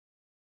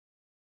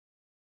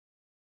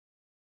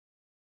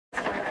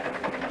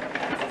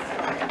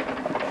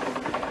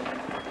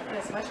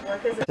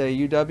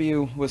The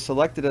UW was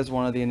selected as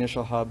one of the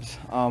initial hubs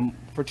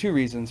for two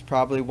reasons.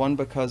 Probably one,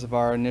 because of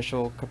our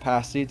initial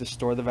capacity to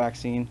store the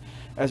vaccine,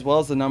 as well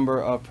as the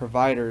number of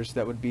providers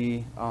that would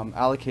be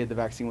allocated the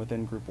vaccine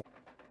within Group 1.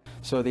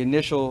 So the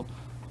initial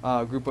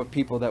group of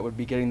people that would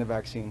be getting the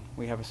vaccine,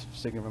 we have a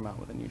significant amount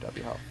within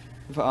UW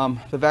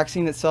Health. The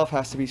vaccine itself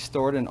has to be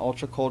stored in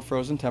ultra cold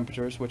frozen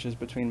temperatures, which is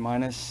between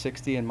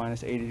 -60 and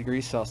 -80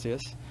 degrees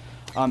Celsius.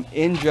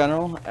 In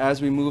general,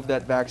 as we move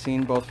that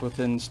vaccine both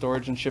within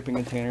storage and shipping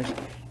containers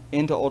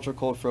into ultra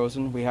cold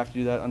frozen, we have to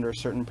do that under a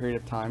certain period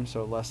of time,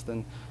 so less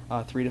than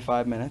 3 to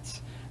 5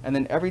 minutes. And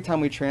then every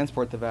time we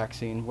transport the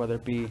vaccine, whether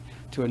it be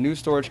to a new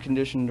storage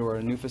condition or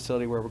a new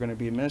facility where we're going to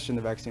be administering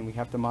the vaccine, we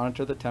have to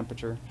monitor the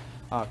temperature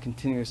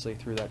continuously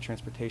through that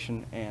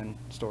transportation and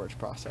storage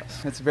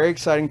process. It's a very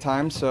exciting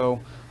time, so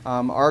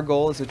our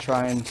goal is to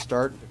try and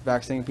start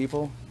vaccinating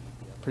people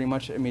pretty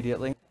much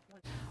immediately.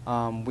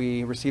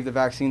 We received the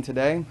vaccine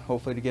today,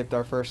 hopefully to get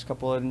our first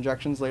couple of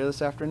injections later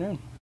this afternoon.